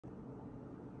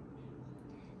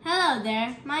Hello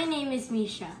there, my name is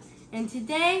Misha, and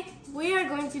today we are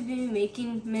going to be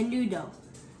making menudo.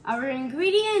 Our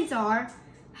ingredients are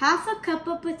half a cup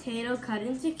of potato cut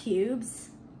into cubes,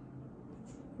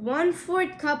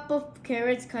 1/4 cup of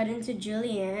carrots cut into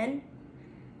julienne,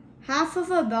 half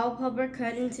of a bell pepper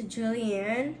cut into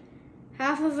julienne,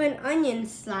 half of an onion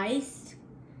sliced,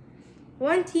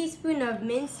 1 teaspoon of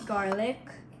minced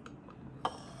garlic,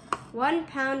 1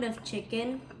 pound of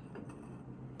chicken,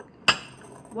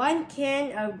 1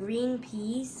 can of green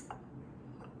peas,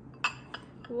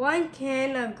 1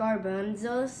 can of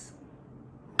garbanzos,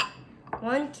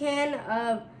 1 can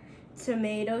of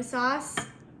tomato sauce,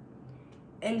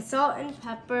 and salt and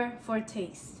pepper for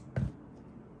taste.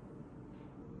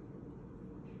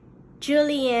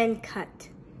 Julienne cut.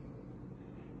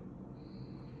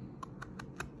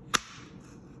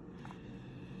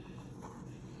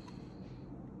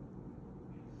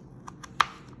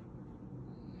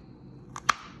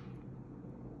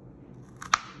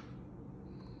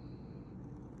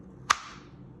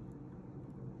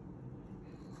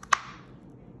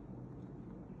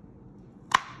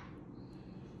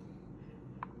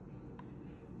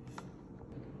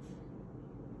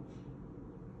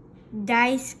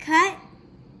 Dice cut,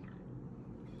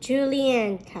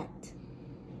 julienne cut.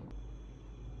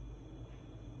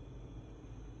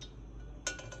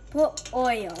 Put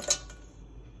oil.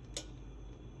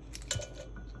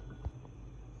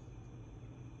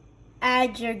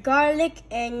 Add your garlic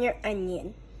and your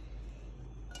onion.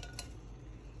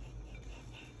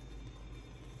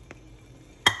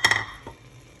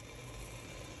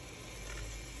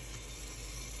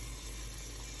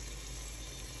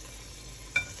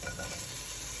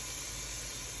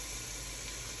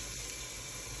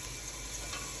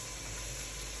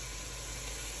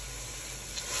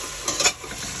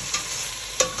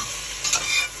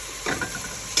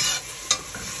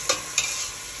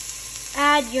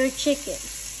 Add your chicken.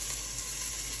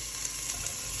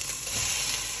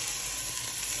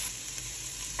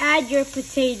 Add your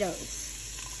potatoes.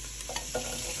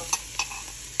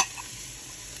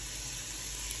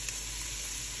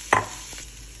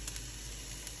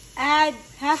 Add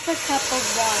half a cup of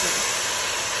water.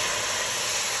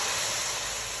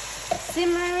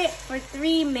 Simmer it for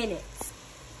 3 minutes.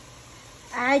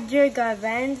 Add your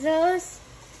garbanzos,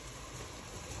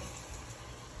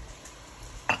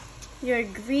 your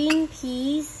green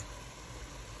peas,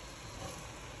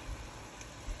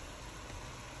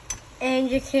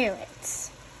 and your carrots.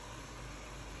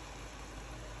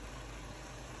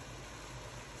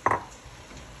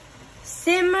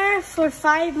 Simmer for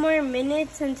 5 more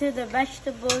minutes until the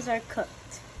vegetables are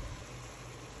cooked.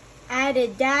 Add a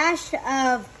dash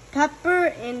of pepper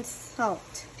and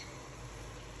salt.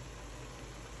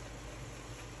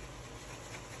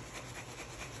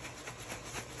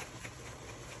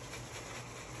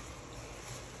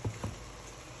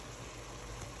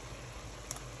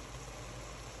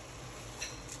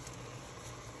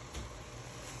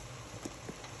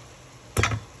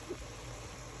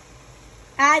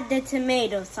 Add the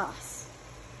tomato sauce.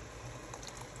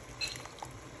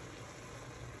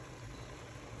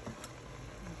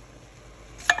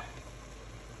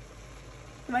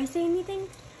 Do I say anything?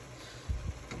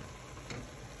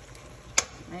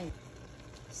 Right.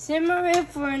 Simmer it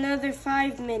for another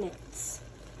 5 minutes.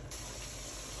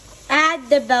 Add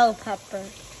the bell pepper.